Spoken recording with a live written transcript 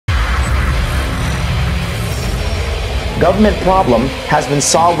government problem has been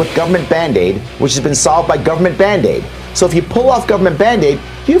solved with government Band-Aid, which has been solved by government Band-Aid. So if you pull off government Band-Aid,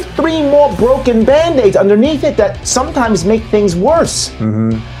 you have 3 more broken Band-Aids underneath it that sometimes make things worse.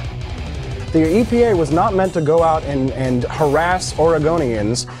 The EPA was not meant to go out and harass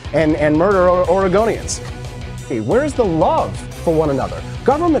Oregonians and murder Oregonians. Where's the love for one another?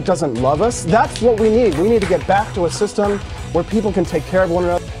 Government doesn't love us. That's what we need. We need to get back to a system where people can take care of one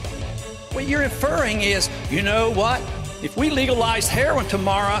another. What you're inferring is, you know what? If we legalize heroin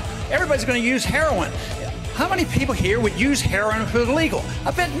tomorrow, everybody's going to use heroin. How many people here would use heroin if it was legal? I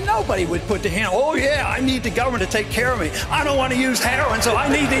bet nobody would put their hand, oh yeah, I need the government to take care of me. I don't want to use heroin, so I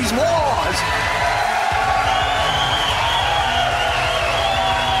need these laws.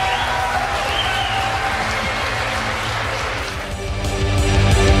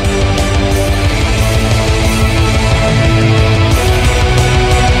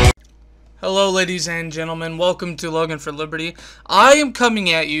 Hello ladies and gentlemen, welcome to Logan for Liberty. I am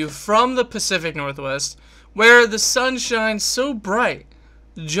coming at you from the Pacific Northwest, where the sun shines so bright,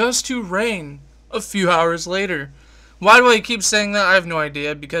 just to rain a few hours later. Why do I keep saying that? I have no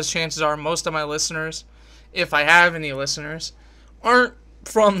idea, because chances are most of my listeners, if I have any listeners, aren't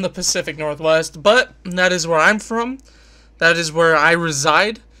from the Pacific Northwest, but that is where I'm from. That is where I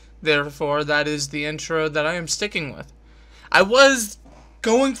reside. Therefore, that is the intro that I am sticking with. I was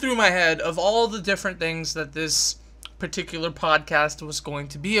going through my head of all the different things that this particular podcast was going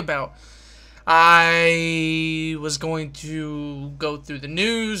to be about. I was going to go through the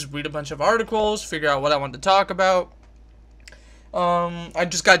news, read a bunch of articles, figure out what I wanted to talk about. I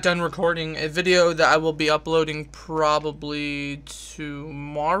just got done recording a video that I will be uploading probably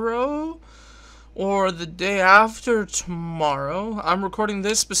tomorrow or the day after tomorrow. I'm recording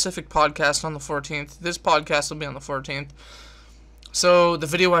this specific podcast on the 14th. This podcast will be on the 14th. So the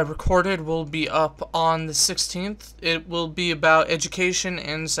video I recorded will be up on the 16th. It will be about education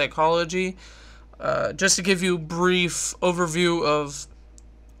and psychology. Just to give you a brief overview of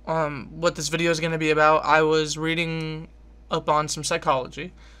what this video is going to be about, I was reading up on some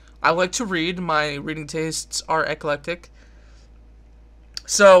psychology. I like to read. My reading tastes are eclectic.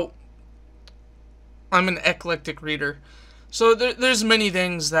 So I'm an eclectic reader. So there's many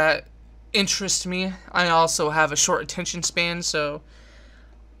things that interest me. I also have a short attention span, so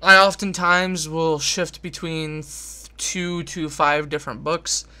I oftentimes will shift between 2 to 5 different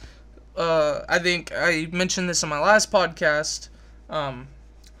books. I think I mentioned this in my last podcast. I'm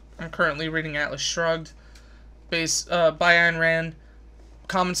currently reading Atlas Shrugged, by Ayn Rand,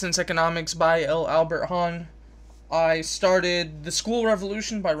 Common Sense Economics by L. Albert Hahn. I started The School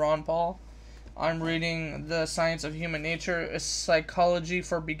Revolution by Ron Paul. I'm reading The Science of Human Nature, A Psychology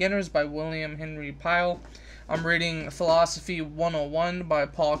for Beginners by William Henry Pyle. I'm reading Philosophy 101 by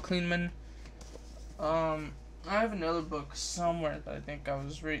Paul Kleinman. I have another book somewhere that I think I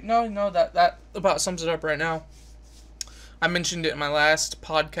was reading. No, that about sums it up right now. I mentioned it in my last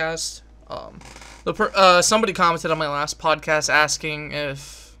podcast. Somebody commented on my last podcast asking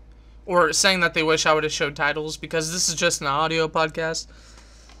or saying that they wish I would have showed titles, because this is just an audio podcast.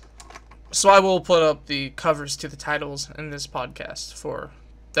 So I will put up the covers to the titles in this podcast for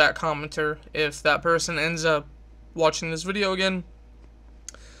that commenter if that person ends up watching this video again.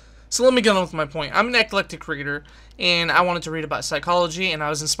 So let me get on with my point. I'm an eclectic reader, and I wanted to read about psychology, and I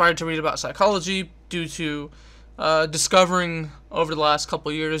was inspired to read about psychology due to discovering over the last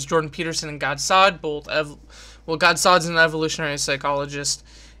couple of years Jordan Peterson and Gad Saad. Gad Saad's an evolutionary psychologist,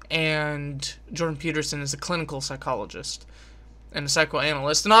 and Jordan Peterson is a clinical psychologist and a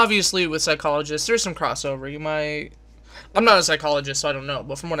psychoanalyst. And obviously with psychologists there's some crossover. I'm not a psychologist, so I don't know,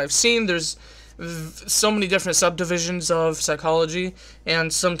 but from what I've seen, there's so many different subdivisions of psychology,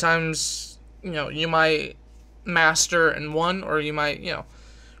 and sometimes you might master in one, or you might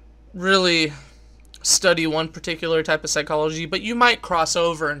really study one particular type of psychology, but you might cross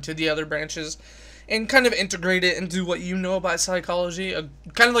over into the other branches and kind of integrate it into what you know about psychology.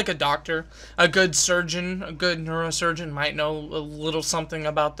 Kind of like a doctor. A good surgeon, a good neurosurgeon might know a little something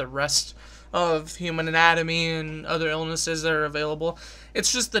about the rest of human anatomy and other illnesses that are available.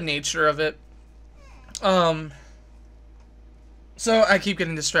 It's just the nature of it. So I keep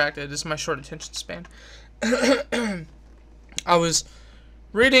getting distracted. It's my short attention span. I was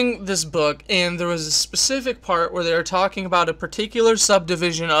reading this book, and there was a specific part where they were talking about a particular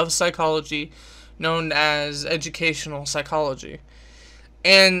subdivision of psychology known as educational psychology.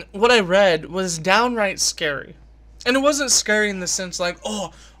 And what I read was downright scary. And it wasn't scary in the sense like,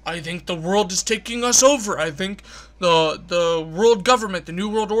 oh, I think the world is taking us over. I think the world government, the New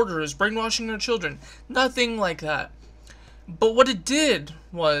World Order, is brainwashing our children. Nothing like that. But what it did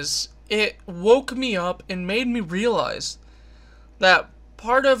was it woke me up and made me realize that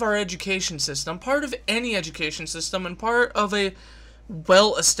part of our education system, part of any education system, and part of a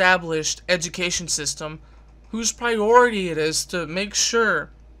well-established education system whose priority it is to make sure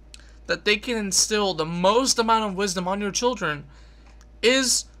that they can instill the most amount of wisdom on your children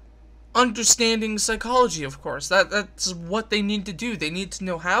is understanding psychology, of course. That's what they need to do. They need to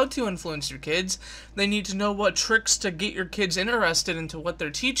know how to influence your kids. They need to know what tricks to get your kids interested into what they're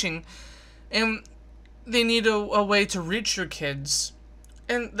teaching. And they need a way to reach your kids.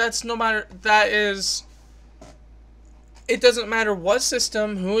 And that's no matter, that is, it doesn't matter what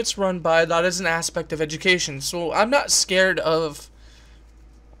system, who it's run by, that is an aspect of education. So I'm not scared of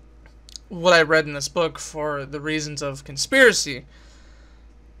what I read in this book for the reasons of conspiracy.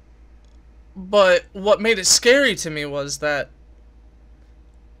 But what made it scary to me was that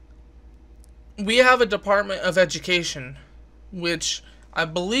we have a Department of Education, which I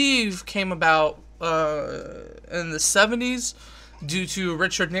believe came about in the 70s due to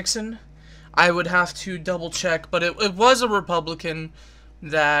Richard Nixon. I would have to double check, but it was a Republican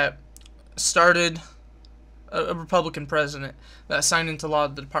that started, a Republican president that signed into law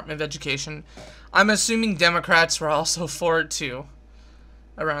the Department of Education. I'm assuming Democrats were also for it too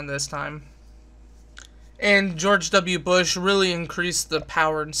around this time. And George W. Bush really increased the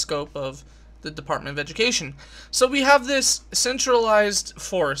power and scope of the Department of Education. So we have this centralized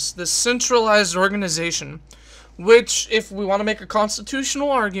force, this centralized organization, which, if we want to make a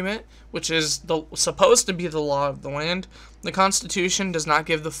constitutional argument, which is supposed to be the law of the land, the Constitution does not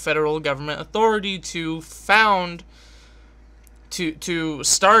give the federal government authority to to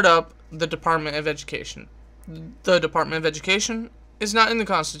start up the Department of Education. The Department of Education is not in the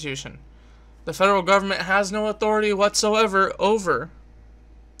Constitution. The federal government has no authority whatsoever over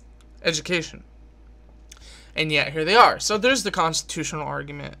education. And yet, here they are. So there's the constitutional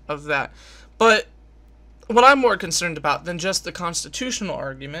argument of that. But what I'm more concerned about than just the constitutional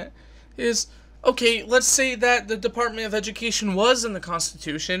argument is, okay, let's say that the Department of Education was in the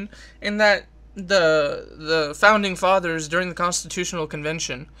Constitution, and that the Founding Fathers, during the Constitutional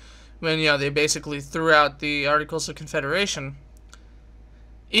Convention, when, you know, they basically threw out the Articles of Confederation,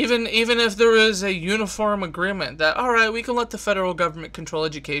 even if there is a uniform agreement that, alright, we can let the federal government control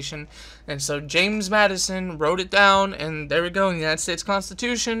education, and so James Madison wrote it down, and there we go, in the United States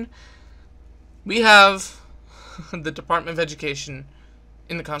Constitution, we have the Department of Education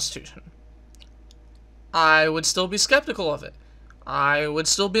in the Constitution. I would still be skeptical of it. I would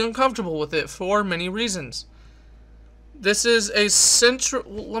still be uncomfortable with it for many reasons. This is a central...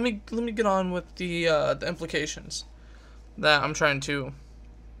 Let me get on with the implications that I'm trying to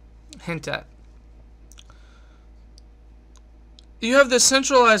hint at. You have this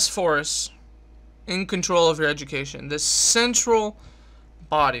centralized force in control of your education. This central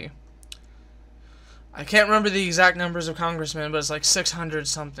body. I can't remember the exact numbers of congressmen, but it's like 600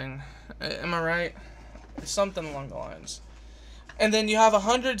 something. Am I right? Something along the lines. And then you have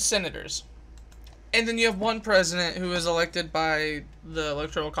 100 senators. And then you have one president who is elected by the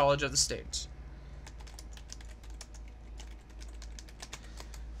Electoral College of the states.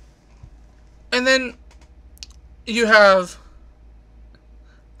 And then you have,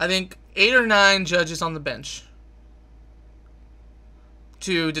 I think, 8 or 9 judges on the bench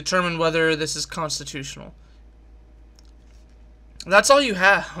to determine whether this is constitutional. That's all you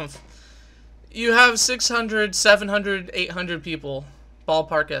have. You have 600, 700, 800 people,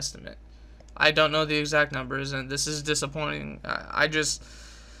 ballpark estimate. I don't know the exact numbers, and this is disappointing.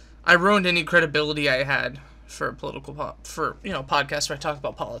 I ruined any credibility I had for a podcast where I talk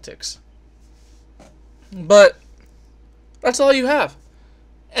about politics. But that's all you have.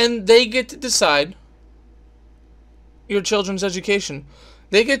 And they get to decide your children's education.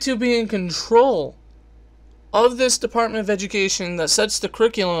 They get to be in control of this Department of Education that sets the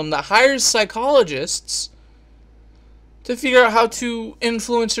curriculum, that hires psychologists to figure out how to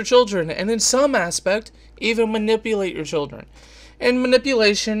influence your children, and in some aspect, even manipulate your children. And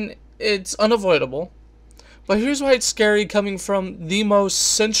manipulation, it's unavoidable. But here's why it's scary coming from the most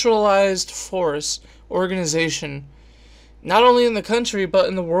centralized force, organization, not only in the country, but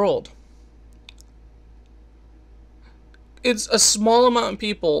in the world. It's a small amount of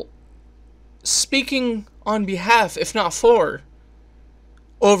people speaking on behalf, if not for,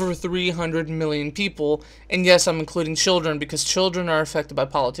 over 300 million people. And yes, I'm including children, because children are affected by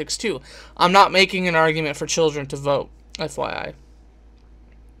politics too. I'm not making an argument for children to vote, FYI.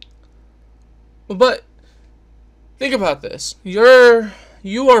 But think about this.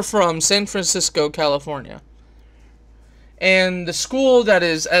 You are from San Francisco, California. And the school that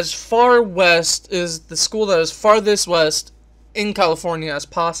is as far west is the school that is farthest west in California as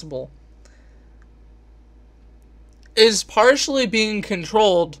possible. is partially being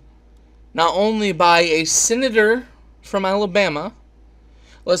controlled not only by a senator from Alabama,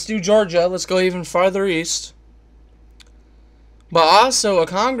 let's do Georgia, let's go even farther east, but also a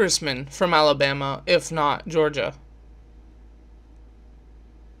congressman from Alabama, if not Georgia.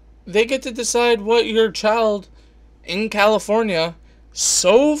 They get to decide what your child in California,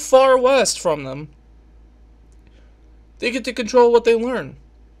 so far west from them, they get to control what they learn.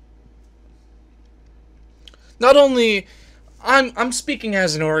 Not only, I'm speaking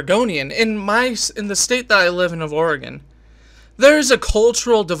as an Oregonian. In the state that I live in of Oregon, there's a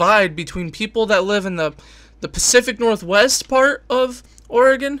cultural divide between people that live in the Pacific Northwest part of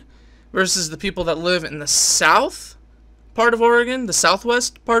Oregon versus the people that live in the south part of Oregon, the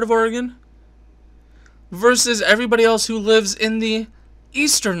southwest part of Oregon, versus everybody else who lives in the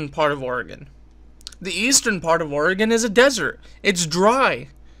eastern part of Oregon. The eastern part of Oregon is a desert. It's dry.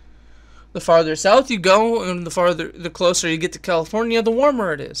 The farther south you go, and the closer you get to California, the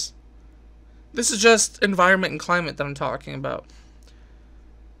warmer it is. This is just environment and climate that I'm talking about.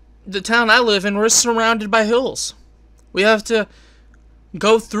 The town I live in, we're surrounded by hills. We have to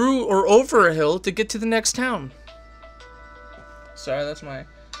go through or over a hill to get to the next town. Sorry, that's my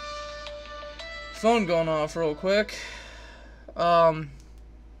phone going off real quick. Phone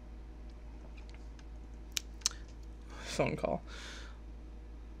call.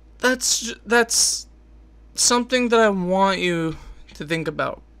 That's something that I want you to think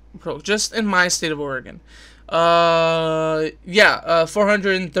about, just in my state of Oregon.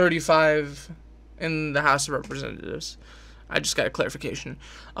 435 in the House of Representatives. I just got a clarification.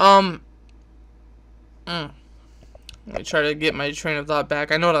 Let me try to get my train of thought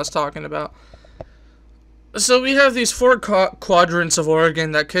back. I know what I was talking about. So we have these four quadrants of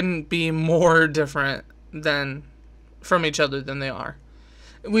Oregon that couldn't be more different from each other than they are.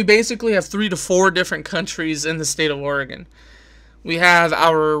 We basically have 3 to 4 different countries in the state of Oregon. We have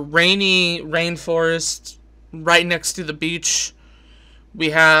our rainy rainforest right next to the beach.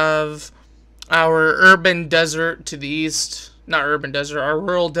 We have our urban desert to the east. Not urban desert, our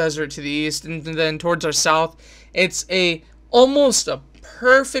rural desert to the east. And then towards our south, it's almost a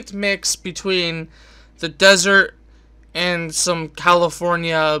perfect mix between the desert and some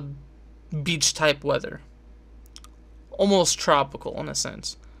California beach type weather. Almost tropical in a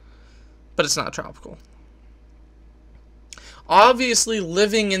sense, but it's not tropical. Obviously,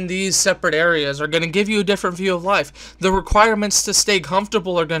 living in these separate areas are going to give you a different view of life. The requirements to stay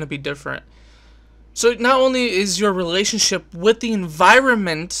comfortable are going to be different. So not only is your relationship with the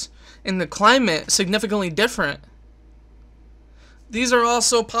environment and the climate significantly different, these are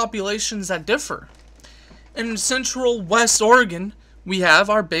also populations that differ. In Central West Oregon, we have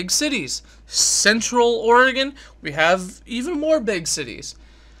our big cities. Central Oregon, we have even more big cities.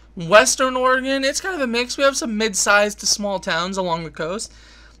 Western Oregon, it's kind of a mix. We have some mid-sized to small towns along the coast.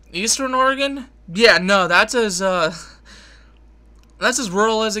 Eastern Oregon, yeah, no, that's as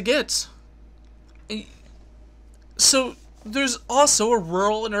rural as it gets. So there's also a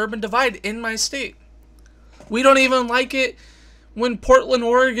rural and urban divide in my state. We don't even like it when Portland,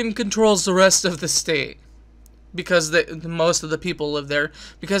 Oregon controls the rest of the state, because most of the people live there,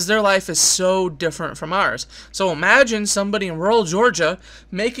 because their life is so different from ours. So imagine somebody in rural Georgia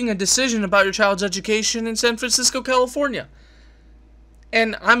making a decision about your child's education in San Francisco, California.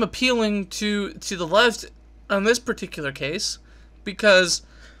 And I'm appealing to the left on this particular case, because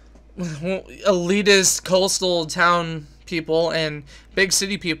elitist coastal town people and big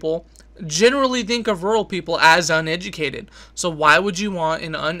city people generally think of rural people as uneducated. So why would you want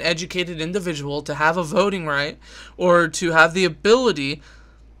an uneducated individual to have a voting right or to have the ability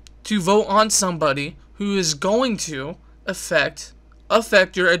to vote on somebody who is going to affect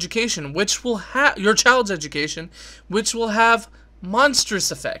your education, which will have your child's education, which will have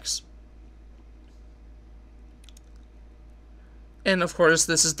monstrous effects? And of course,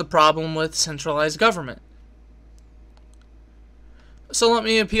 this is the problem with centralized government. So let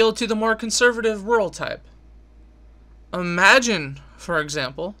me appeal to the more conservative rural type. Imagine, for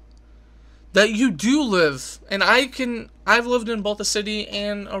example, that you do live, and I've lived in both a city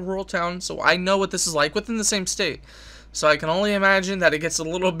and a rural town, so I know what this is like within the same state. So I can only imagine that it gets a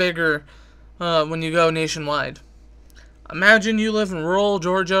little bigger when you go nationwide. Imagine you live in rural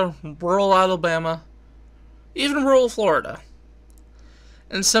Georgia, rural Alabama, even rural Florida.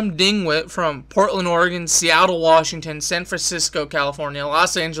 And some dingwit from Portland, Oregon, Seattle, Washington, San Francisco, California,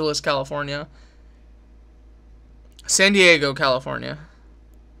 Los Angeles, California, San Diego, California,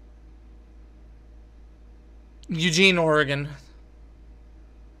 Eugene, Oregon,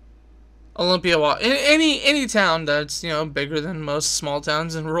 Olympia, any town that's, bigger than most small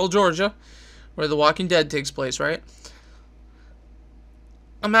towns in rural Georgia, where The Walking Dead takes place, right?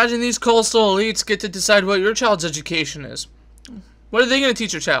 Imagine these coastal elites get to decide what your child's education is. What are they going to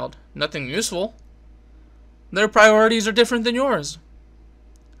teach your child? Nothing useful. Their priorities are different than yours.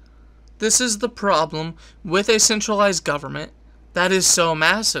 This is the problem with a centralized government that is so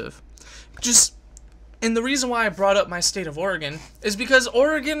massive. And the reason why I brought up my state of Oregon is because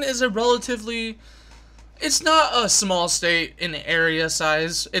Oregon is a relatively... It's not a small state in area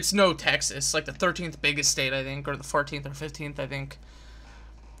size. It's no Texas, like the 13th biggest state, I think, or the 14th or 15th, I think.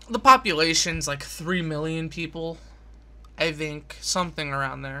 The population's like 3 million people, I think, something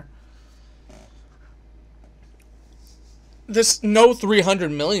around there. No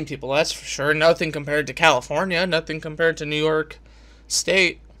 300 million people, that's for sure. Nothing compared to California, nothing compared to New York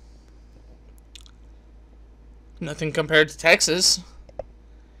State. Nothing compared to Texas.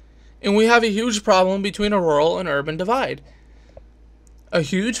 And we have a huge problem between a rural and urban divide. A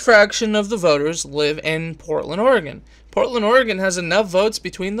huge fraction of the voters live in Portland, Oregon. Portland, Oregon has enough votes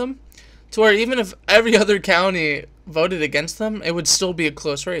between them to where even if every other county voted against them, it would still be a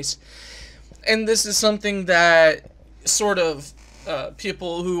close race. And this is something that sort of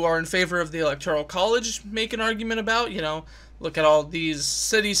people who are in favor of the Electoral College make an argument about. You know, look at all these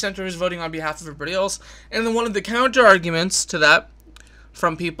city centers voting on behalf of everybody else. And then one of the counter arguments to that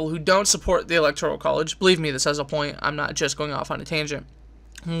from people who don't support the Electoral College, believe me, this has a point, I'm not just going off on a tangent.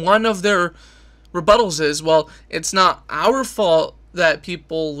 One of their rebuttals is, well, it's not our fault that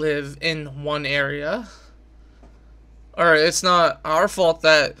people live in one area, or it's not our fault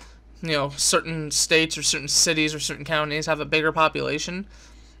that, you know, certain states or certain cities or certain counties have a bigger population,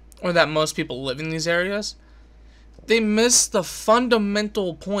 or that most people live in these areas. They miss the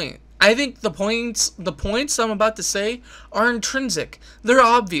fundamental point. I think the points I'm about to say are intrinsic. They're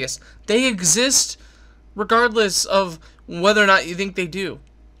obvious. They exist regardless of whether or not you think they do.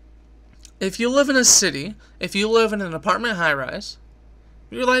 If you live in a city, if you live in an apartment high-rise,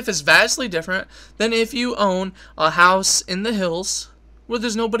 your life is vastly different than if you own a house in the hills where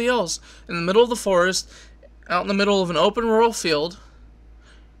there's nobody else, in the middle of the forest, out in the middle of an open rural field.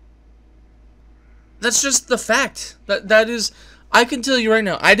 That's just the fact. That is... I can tell you right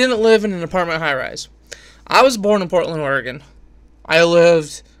now, I didn't live in an apartment high-rise. I was born in Portland, Oregon. I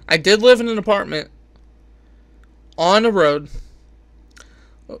did live in an apartment on a road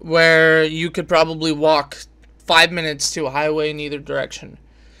where you could probably walk 5 minutes to a highway in either direction.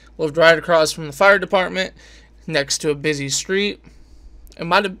 Lived right across from the fire department, next to a busy street.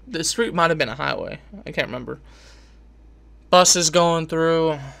 The street might have been a highway. I can't remember. Buses going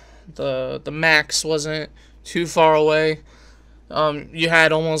through. The Max wasn't too far away. You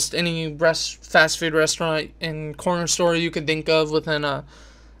had almost any fast food restaurant and corner store you could think of within a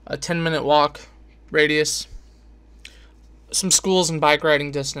 10-minute walk radius. Some schools in bike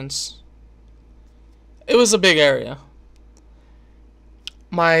riding distance. It was a big area.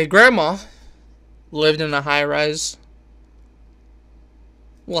 My grandma lived in a high-rise.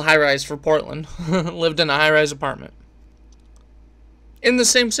 Well, high-rise for Portland. Lived in a high-rise apartment. In the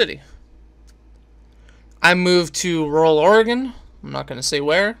same city. I moved to rural Oregon. I'm not going to say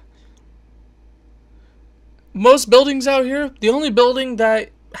where. Most buildings out here, the only building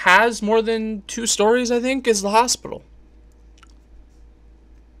that has more than 2 stories, I think, is the hospital.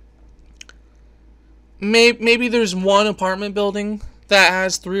 Maybe there's one apartment building that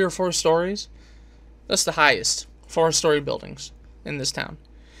has 3 or 4 stories. That's the highest 4-story buildings in this town.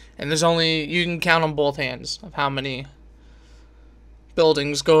 And there's only, you can count on both hands of how many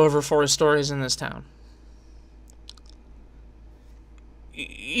buildings go over 4 stories in this town.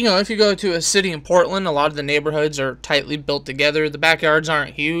 You know, if you go to a city in Portland, a lot of the neighborhoods are tightly built together. The backyards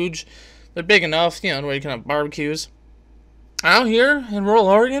aren't huge. They're big enough, you know, where you can have barbecues. Out here in rural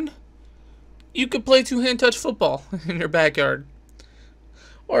Oregon, you could play 2-hand touch football in your backyard.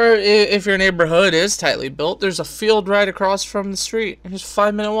 Or if your neighborhood is tightly built, there's a field right across from the street. It's a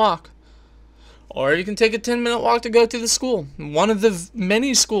 5-minute walk. Or you can take a 10-minute walk to go to the school. One of the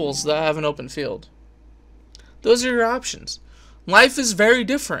many schools that have an open field. Those are your options. Life is very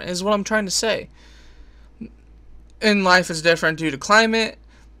different, is what I'm trying to say. And life is different due to climate,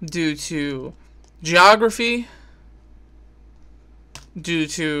 due to geography, due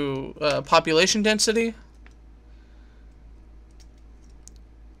to population density.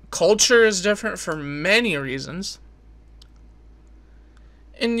 Culture is different for many reasons.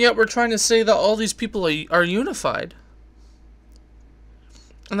 And yet we're trying to say that all these people are unified.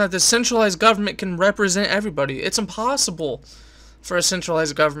 And that the centralized government can represent everybody. It's impossible for a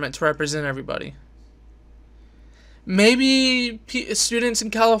centralized government to represent everybody. Maybe students in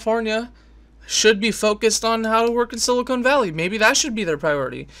California should be focused on how to work in Silicon Valley. Maybe that should be their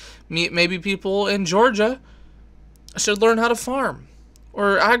priority. Maybe people in Georgia should learn how to farm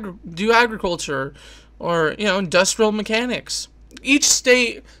or do agriculture or, you know, industrial mechanics. Each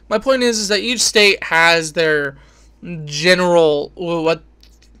state, my point is that each state has their general,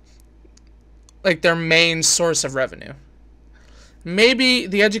 their main source of revenue. Maybe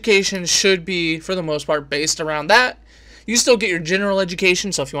the education should be, for the most part, based around that. You still get your general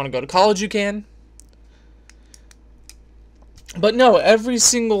education, so if you want to go to college, you can. But no, every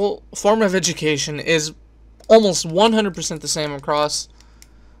single form of education is almost 100% the same across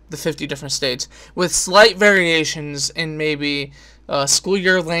the 50 different states, with slight variations in maybe school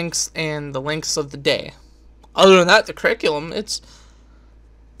year lengths and the lengths of the day. Other than that, the curriculum, it's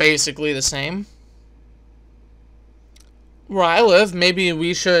basically the same. Where I live, maybe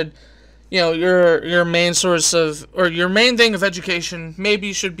we should, you know, your main source of, or your main thing of education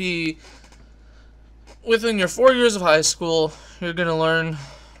maybe should be within your 4 years of high school. You're going to learn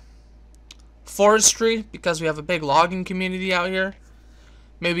forestry, because we have a big logging community out here.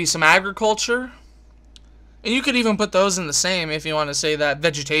 Maybe some agriculture. And you could even put those in the same if you want to say that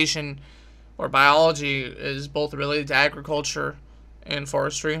vegetation or biology is both related to agriculture and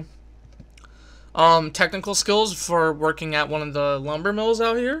forestry. Technical skills for working at one of the lumber mills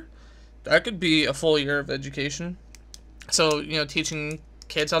out here. That could be a full year of education. So, you know, teaching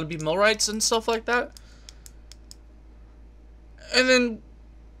kids how to be millwrights and stuff like that. And then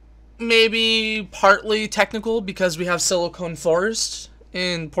maybe partly technical, because we have silicone forests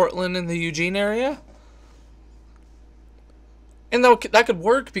in Portland and the Eugene area. And that could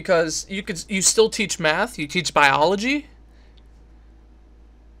work because you still teach math, you teach biology.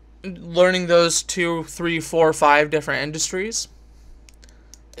 Learning those 2, 3, 4, 5 different industries.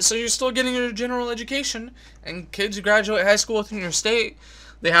 So you're still getting your general education, and kids who graduate high school within your state,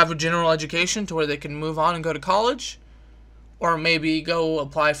 they have a general education to where they can move on and go to college, or maybe go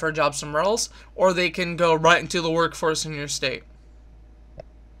apply for a job somewhere else, or they can go right into the workforce in your state.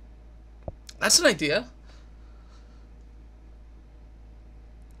 That's an idea.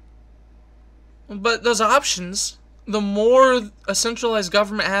 But those options, the more a centralized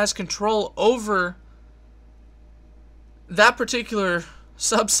government has control over that particular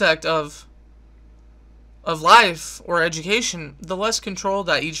subsect of life or education, the less control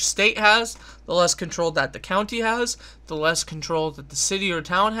that each state has, the less control that the county has, the less control that the city or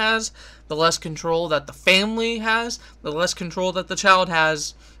town has, the less control that the family has, the less control that the child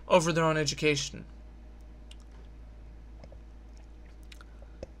has over their own education.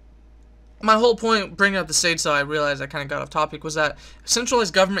 My whole point bringing up the states, though, I realized I kind of got off topic, was that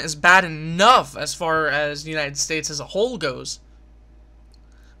centralized government is bad enough as far as the United States as a whole goes.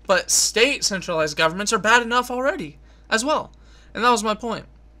 But state centralized governments are bad enough already, as well. And that was my point.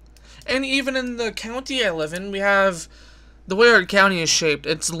 And even in the county I live in, we have, the way our county is shaped,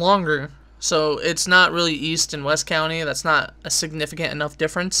 it's longer. So it's not really East and West County. That's not a significant enough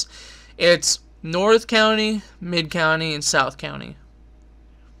difference. It's North County, Mid County, and South County.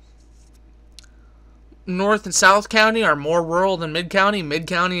 North and South County are more rural than Mid County. Mid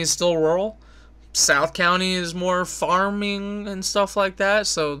County is still rural. South County is more farming and stuff like that.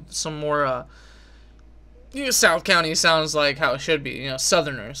 So some more, South County sounds like how it should be,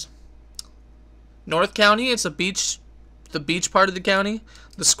 Southerners. North County, it's the beach part of the county.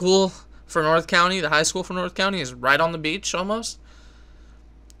 The school for North County, the high school for North County, is right on the beach almost.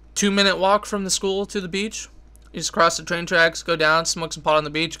 2-minute walk from the school to the beach. You just cross the train tracks, go down, smoke some pot on the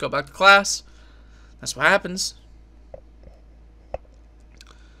beach, go back to class. That's what happens.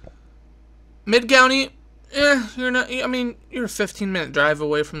 Mid County, you're not. I mean, you're a 15-minute drive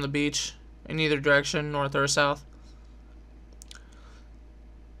away from the beach in either direction, north or south.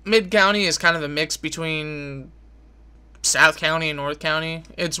 Mid County is kind of a mix between South County and North County.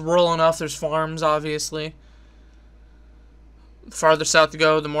 It's rural enough. There's farms, obviously. The farther south you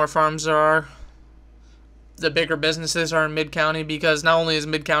go, the more farms there are. The bigger businesses are in Mid County, because not only is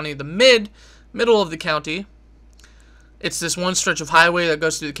Mid County the middle of the county, it's this one stretch of highway that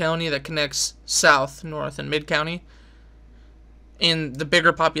goes through the county that connects South, North, and Mid County. And the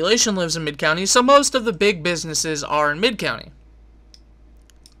bigger population lives in Mid County, so most of the big businesses are in Mid County.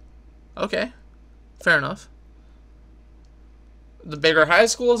 Okay, fair enough. The bigger high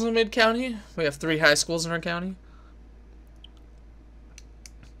schools in Mid County, we have 3 high schools in our county.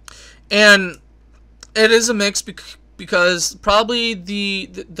 And it is a mix because probably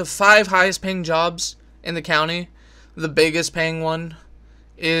the 5 highest paying jobs in the county, the biggest paying one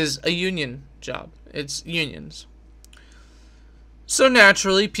is a union job. It's unions. So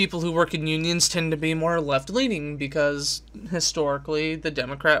naturally, people who work in unions tend to be more left-leaning because historically the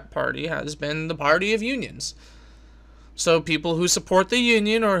Democrat Party has been the party of unions. So people who support the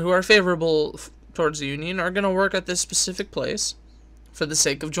union or who are favorable towards the union are going to work at this specific place for the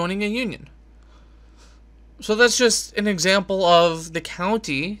sake of joining a union. So that's just an example of the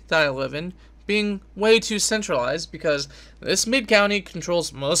county that I live in being way too centralized, because this mid-county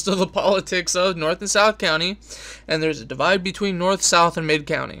controls most of the politics of North and South County, and there's a divide between North, South, and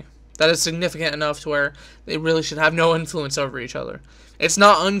mid-county that is significant enough to where they really should have no influence over each other. It's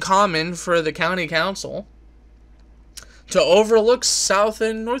not uncommon for the county council to overlook South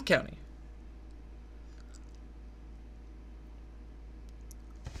and North County.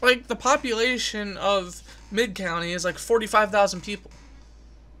 Like, the population of mid-county is like 45,000 people.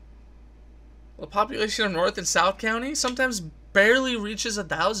 The population of North and South County sometimes barely reaches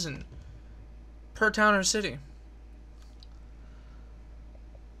 1,000 per town or city.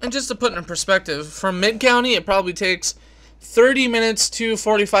 And just to put it in perspective, from mid-county it probably takes 30 minutes to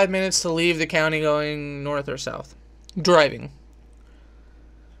 45 minutes to leave the county going north or south, driving.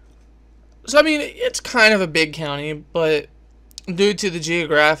 So I mean, it's kind of a big county, but due to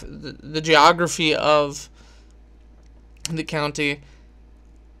the geography of the county,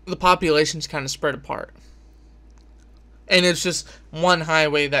 the population's kind of spread apart. And it's just one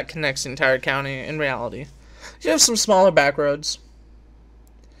highway that connects the entire county in reality. You have some smaller back roads.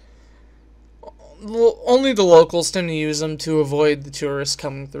 Only the locals tend to use them to avoid the tourists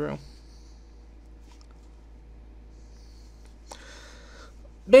coming through.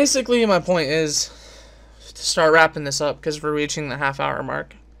 Basically, my point is to start wrapping this up because we're reaching the half-hour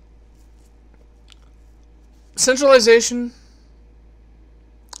mark. Centralization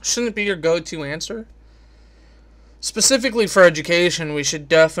shouldn't be your go-to answer. Specifically for education, we should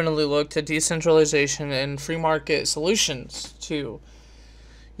definitely look to decentralization and free market solutions to,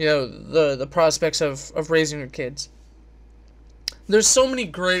 you know, the prospects of raising your kids. There's so many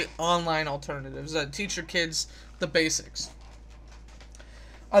great online alternatives that teach your kids the basics.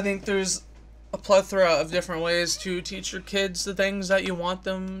 I think there's a plethora of different ways to teach your kids the things that you want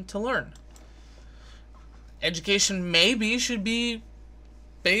them to learn. Education maybe should be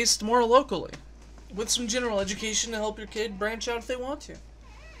based more locally, with some general education to help your kid branch out if they want to.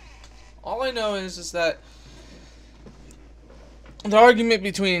 All I know is that the argument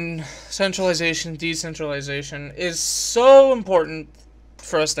between centralization and decentralization is so important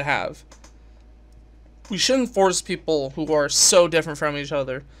for us to have. We shouldn't force people who are so different from each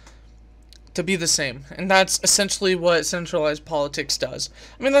other to be the same. And that's essentially what centralized politics does.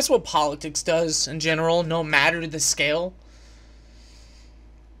 I mean, that's what politics does in general, no matter the scale.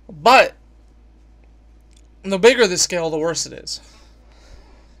 But the bigger the scale, the worse it is.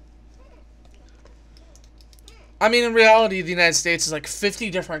 I mean, in reality, the United States is like 50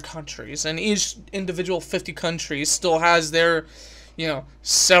 different countries, and each individual 50 countries still has their, you know,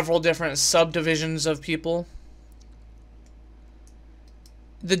 several different subdivisions of people.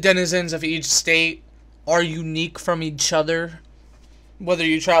 The denizens of each state are unique from each other, whether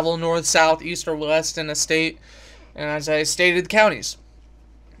you travel north, south, east, or west in a state, and as I stated, counties.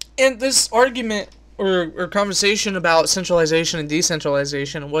 And this argument or conversation about centralization and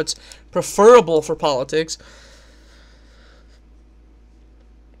decentralization, what's preferable for politics,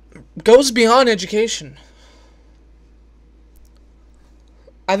 goes beyond education.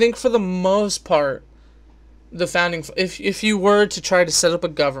 I think for the most part, the founding, if you were to try to set up a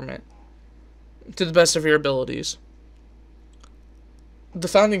government to the best of your abilities, the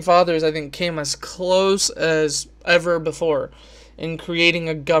founding fathers, I think, came as close as ever before in creating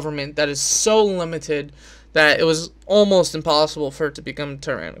a government that is so limited that it was almost impossible for it to become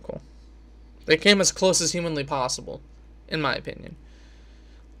tyrannical. They came as close as humanly possible, in my opinion.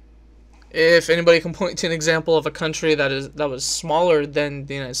 If anybody can point to an example of a country that was smaller than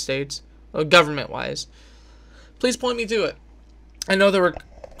the United States, government-wise, please point me to it. I know there were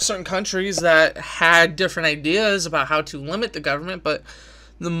certain countries that had different ideas about how to limit the government, but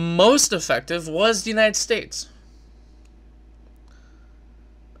the most effective was the United States.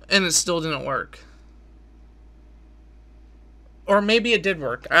 And it still didn't work. Or maybe it did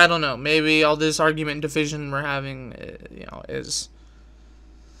work. I don't know. Maybe all this argument and division we're having, you know, is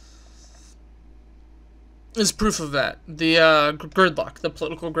proof of that. The gridlock, the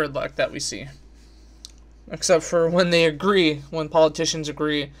political gridlock that we see. Except for when they agree, when politicians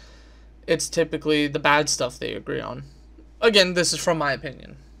agree, it's typically the bad stuff they agree on. Again, this is from my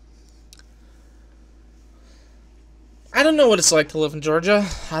opinion. I don't know what it's like to live in Georgia.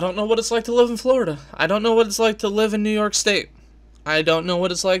 I don't know what it's like to live in Florida. I don't know what it's like to live in New York State. I don't know what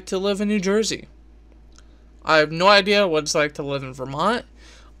it's like to live in New Jersey. I have no idea what it's like to live in Vermont.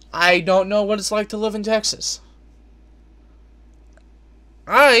 I don't know what it's like to live in Texas.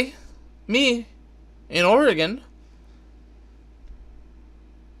 Me, in Oregon,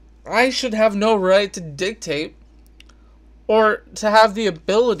 I should have no right to dictate or to have the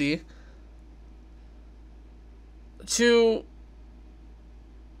ability to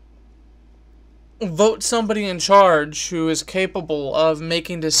vote somebody in charge who is capable of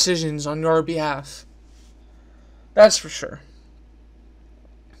making decisions on your behalf. That's for sure.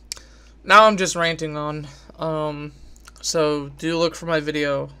 Now I'm just ranting on. So do look for my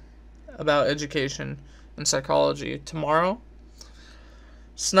video about education and psychology tomorrow.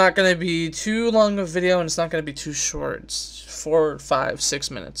 It's not going to be too long of a video, and it's not going to be too short. It's 4, 5,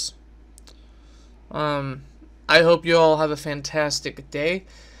 6 minutes. I hope you all have a fantastic day,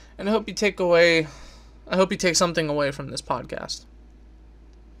 and I hope you take something away from this podcast.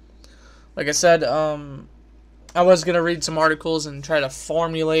 Like I said, I was going to read some articles and try to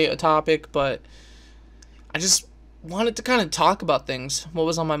formulate a topic, but I just wanted to kind of talk about things, what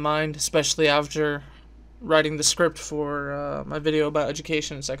was on my mind, especially after writing the script for my video about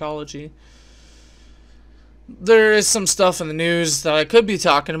education and psychology. There is some stuff in the news that I could be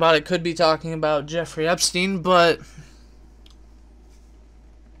talking about. I could be talking about Jeffrey Epstein,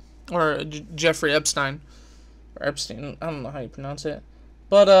 or Jeffrey Epstein, or Epstein, I don't know how you pronounce it,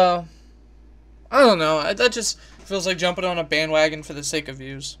 but I don't know, that just feels like jumping on a bandwagon for the sake of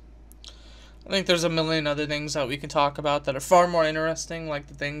views. I think there's a million other things that we can talk about that are far more interesting, like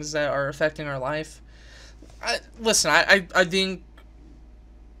the things that are affecting our life. I think,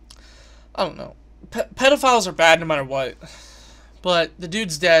 I don't know, pedophiles are bad no matter what, but the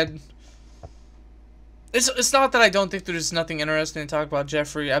dude's dead. It's not that I don't think there's nothing interesting to talk about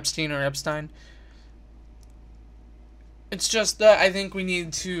Jeffrey Epstein or Epstein. It's just that I think we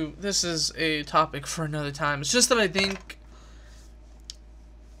need to, this is a topic for another time, it's just that I think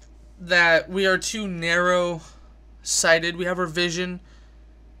that we are too narrow-sighted. We have our vision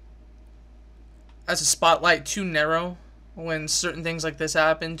as a spotlight too narrow when certain things like this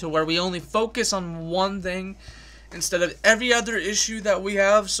happen, to where we only focus on one thing instead of every other issue that we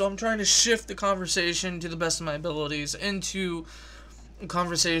have. So I'm trying to shift the conversation to the best of my abilities into a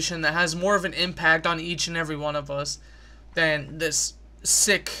conversation that has more of an impact on each and every one of us than this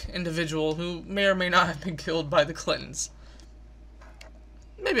sick individual who may or may not have been killed by the Clintons.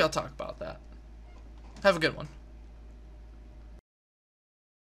 Maybe I'll talk about that. Have a good one.